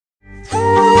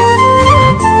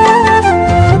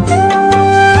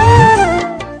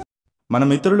మనం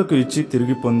ఇతరులకు ఇచ్చి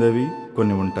తిరిగి పొందేవి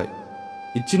కొన్ని ఉంటాయి,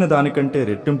 ఇచ్చిన దానికంటే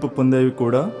రెట్టింపు పొందేవి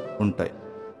కూడా ఉంటాయి.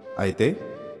 అయితే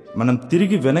మనం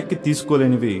తిరిగి వెనక్కి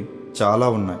తీసుకోలేనివి చాలా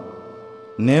ఉన్నాయి.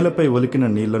 నేలపై ఒలికిన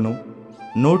నీళ్లను,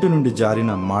 నోటి నుండి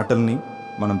జారిన మాటల్ని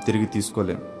మనం తిరిగి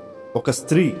తీసుకోలేం. ఒక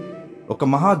స్త్రీ ఒక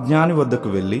మహాజ్ఞాని వద్దకు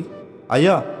వెళ్ళి,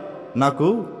 అయ్యా, నాకు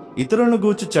ఇతరులను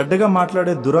గూర్చి చెడ్డగా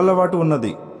మాట్లాడే దురలవాటు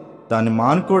ఉన్నది, దాన్ని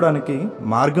మానుకోవడానికి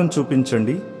మార్గం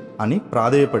చూపించండి అని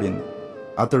ప్రాధేయపడింది.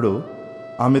 అతడు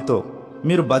ఆమెతో,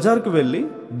 మీరు బజార్కు వెళ్ళి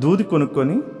దూది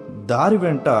కొనుక్కొని దారి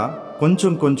వెంట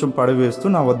కొంచెం కొంచెం పడవేస్తూ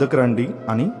నా వద్దకు రండి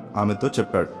అని ఆమెతో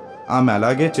చెప్పాడు. ఆమె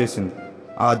అలాగే చేసింది.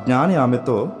 ఆ జ్ఞాని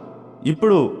ఆమెతో,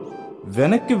 ఇప్పుడు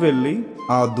వెనక్కి వెళ్ళి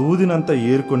ఆ దూదినంతా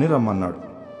ఏరుకొని రమ్మన్నాడు.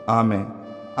 ఆమె,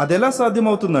 అదెలా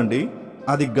సాధ్యమవుతుందండి,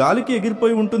 అది గాలికి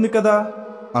ఎగిరిపోయి ఉంటుంది కదా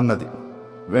అన్నది.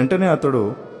 వెంటనే అతడు,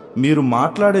 మీరు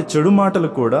మాట్లాడే చెడు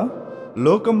మాటలు కూడా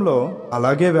లోకంలో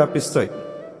అలాగే వ్యాపిస్తాయి,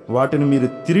 వాటిని మీరు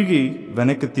తిరిగి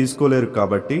వెనక్కి తీసుకోలేరు,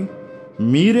 కాబట్టి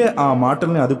మీరే ఆ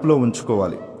మాటల్ని అదుపులో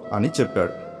ఉంచుకోవాలి అని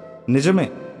చెప్పాడు. నిజమే,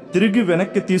 తిరిగి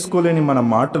వెనక్కి తీసుకోలేని మన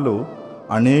మాటలు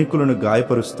అనేకులను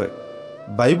గాయపరుస్తాయి.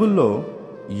 బైబిల్లో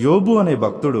యోబు అనే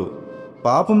భక్తుడు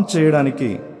పాపం చేయడానికి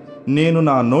నేను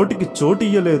నా నోటికి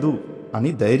చోటియ్యలేదు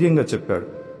అని ధైర్యంగా చెప్పాడు.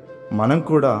 మనం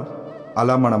కూడా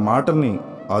అలా మన మాటల్ని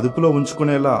అదుపులో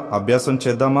ఉంచుకునేలా అభ్యాసం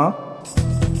చేద్దామా?